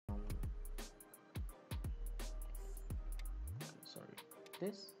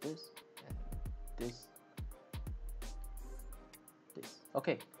this, and this, this.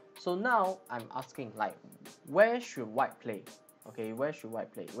 Okay, so now I'm asking, like, where should white play? Okay, where should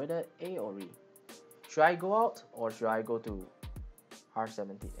white play? Whether A or E? Should I go out or should I go to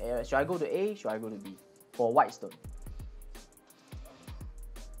R17? Should I go to A? Should I go to B for white stone?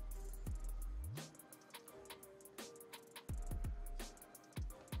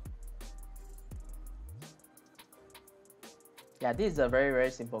 Yeah, this is a very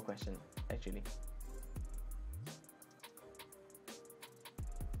simple question actually,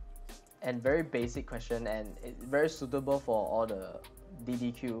 and very basic question, and it's very suitable for all the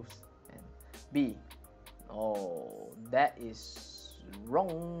DDQs. And B, oh, that is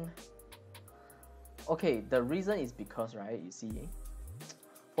wrong. Okay, the reason is because, right, you see,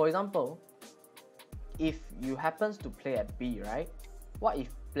 for example, if you happens to play at B, right, what if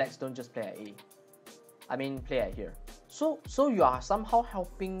blacks don't just play at A? I mean, play at here. So you are somehow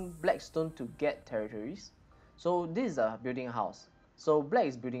helping Blackstone to get territories. So this is a building a house. So black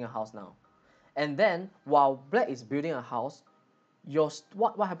is building a house now. And then while black is building a house,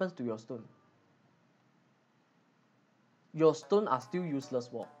 what happens to your stone? Your stone are still useless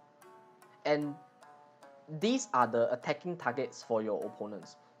wall. And these are the attacking targets for your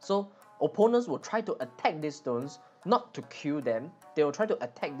opponents. So opponents will try to attack these stones, not to kill them. They will try to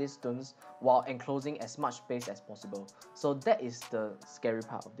attack these stones while enclosing as much space as possible. So that is the scary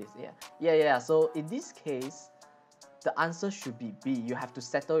part of this. Yeah. So in this case, the answer should be B. You have to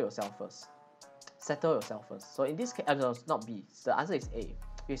settle yourself first. Settle yourself first. So in this case, no, not B. The answer is A.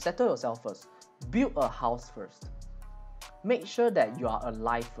 You settle yourself first. Build a house first. Make sure that you are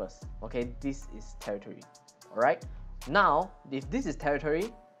alive first. Okay, this is territory. Alright. Now, if this is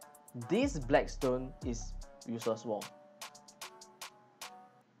territory, this black stone is useless wall.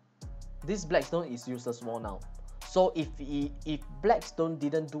 This black stone is useless wall now. So if black stone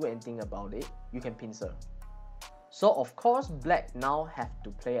didn't do anything about it, you can pincer. So of course, black now have to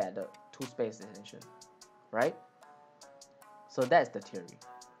play at the 2 space extension, right? So that's the theory.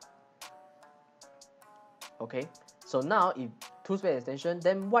 Okay. So now if 2 space extension,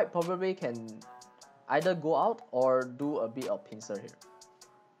 then white probably can either go out or do a bit of pincer here.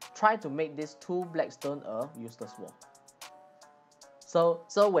 Try to make this 2 black stone a useless wall.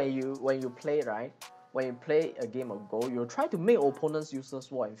 So when you play, right, when you play a game of Go, you'll try to make opponents useless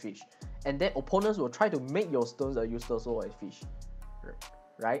wall and fish, and then opponents will try to make your stones a useless wall and fish,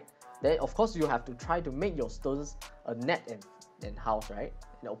 right? Then of course you have to try to make your stones a net and house, right?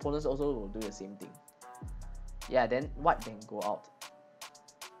 And the opponents also will do the same thing. Yeah, then white can go out.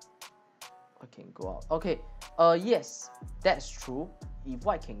 I can go out. Okay. Yes, that's true. If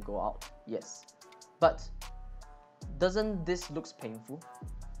white can go out, yes. But doesn't this looks painful?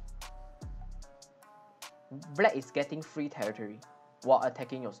 Black is getting free territory while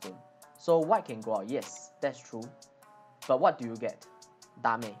attacking your stone. So white can go out. Yes, that's true. But what do you get?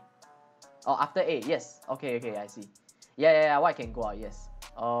 Dame. Oh, after A. Yes. Okay, I see. Yeah. White can go out. Yes.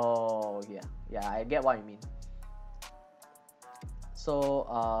 Oh, yeah. I get what you mean.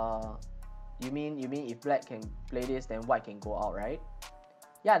 So, you mean if black can play this, then white can go out, right?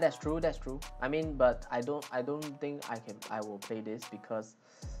 Yeah, that's true. I mean, but I don't think I will play this, because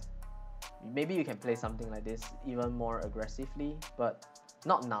maybe you can play something like this even more aggressively, but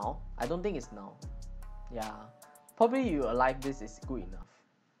not now. I don't think it's now. Yeah, probably you alive this is good enough.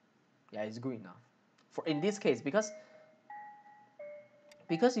 Yeah, it's good enough for in this case, because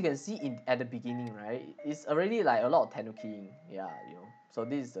you can see at the beginning, right, it's already like a lot of tenukiing. Yeah, so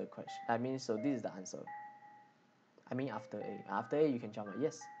this is the question. I mean, so this is the answer. I mean, after A you can jump out,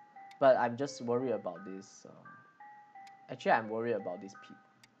 yes, but I'm just worried about this. Actually, I'm worried about this peep.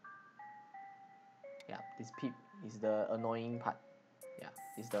 Yeah, this peep is the annoying part. Yeah,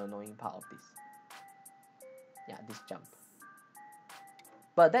 it's the annoying part of this. Yeah, this jump.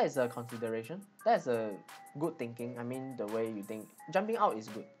 But that is a consideration. That's a good thinking. I mean, the way you think jumping out is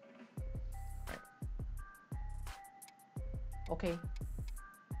good. Right. Okay.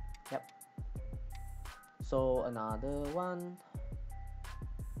 Yep. So another one.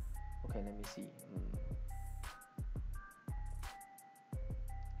 Okay, let me see.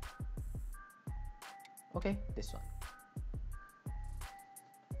 Okay, this one.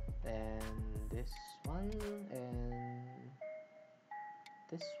 Then this one, and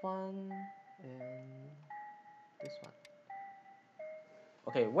this one, and this one.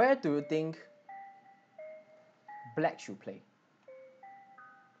 Okay, where do you think black should play?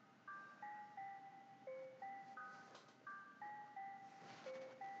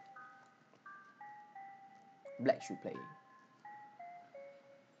 Black should play.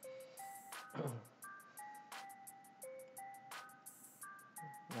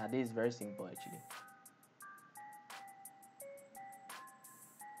 Yeah, this is very simple actually.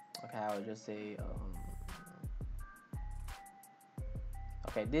 Okay, I will just say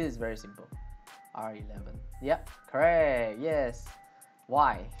okay, this is very simple. R11. Yep, correct. Yes.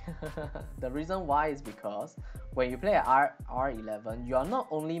 Why? The reason why is because when you play R11, you are not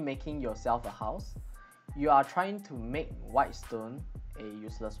only making yourself a house, you are trying to make white stone a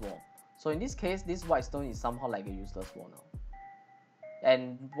useless wall. So in this case, this white stone is somehow like a useless wall now.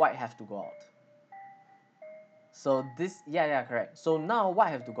 And white have to go out. So this, yeah, correct. So now white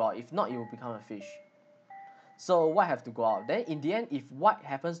have to go out. If not, it will become a fish. So white have to go out. Then in the end, if white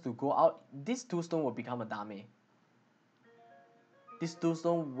happens to go out, this two stone will become a dame. This two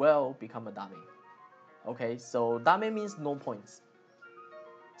stone will become a dame. Okay, so dame means no points.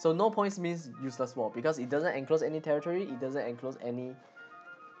 So no points means useless wall because it doesn't enclose any territory, it doesn't enclose any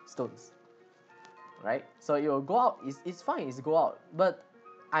stones. Right? So it will go out, it's fine, it's go out. But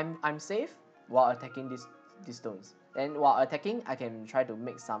I'm safe while attacking these stones. And while attacking, I can try to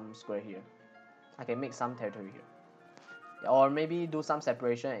make some square here. I can make some territory here. Or maybe do some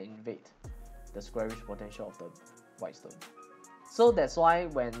separation and invade the squarish potential of the white stone. So that's why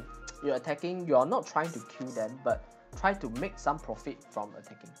when you're attacking, you're not trying to kill them, but try to make some profit from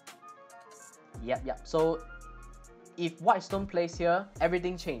attacking. Yep. So if white stone plays here,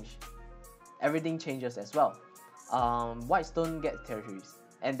 everything changes. Everything changes as well. White stone gets territories,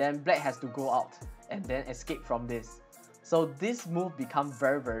 and then black has to go out and then escape from this. So this move becomes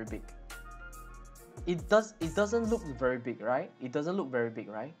very big. It doesn't look very big, right? It doesn't look very big,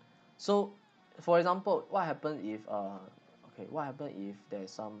 right? So for example, what happens if what happens if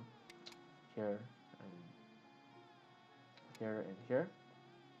there's some here and here and here?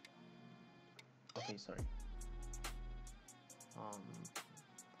 Okay, sorry.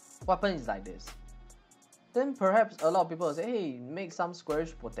 What happens is like this. Then perhaps a lot of people will say, hey, make some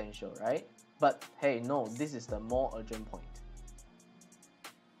squarish potential, right? But hey, no, this is the more urgent point.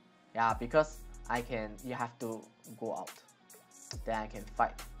 Yeah, because you have to go out. Then I can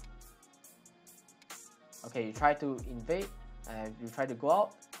fight. Okay, you try to invade, and you try to go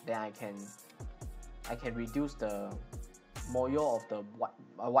out, then I can reduce the moyo of the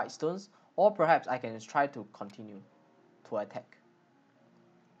white stones, or perhaps I can try to continue to attack.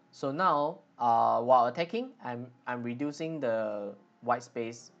 So now, while attacking, I'm reducing the white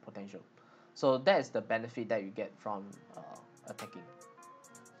space potential. So that is the benefit that you get from attacking.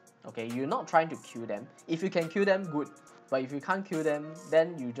 Okay, you're not trying to kill them. If you can kill them, good. But if you can't kill them,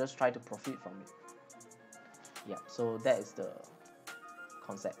 then you just try to profit from it. Yeah, so that is the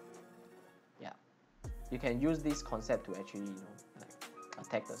concept. Yeah, you can use this concept to actually, like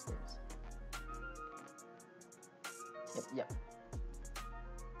attack the stones. Yep.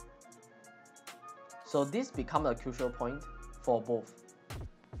 So this becomes a crucial point for both.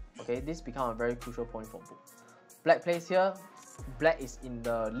 Okay, this becomes a very crucial point for both. Black plays here, black is in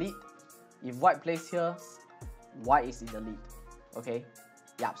the lead. If white plays here, white is in the lead. Okay,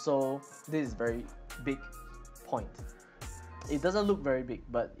 yeah, so this is very big point. It doesn't look very big,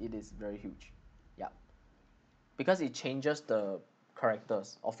 but it is very huge. Yeah, because it changes the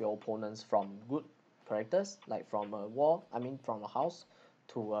characters of your opponents from good characters, like from a wall, from a house,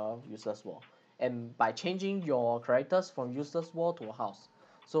 to a useless wall. And by changing your characters from useless wall to a house,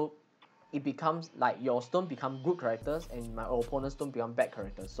 so it becomes like your stone become good characters and my opponent's stone become bad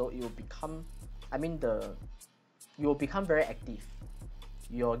characters. So it will become, you will become very active.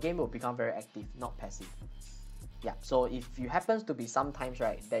 Your game will become very active, not passive. Yeah, so if you happens to be sometimes,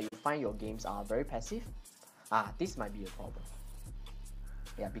 right, that you find your games are very passive, this might be a problem.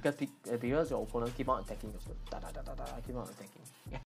 Yeah, because your opponent keep on attacking your stone, keep on attacking. Yeah.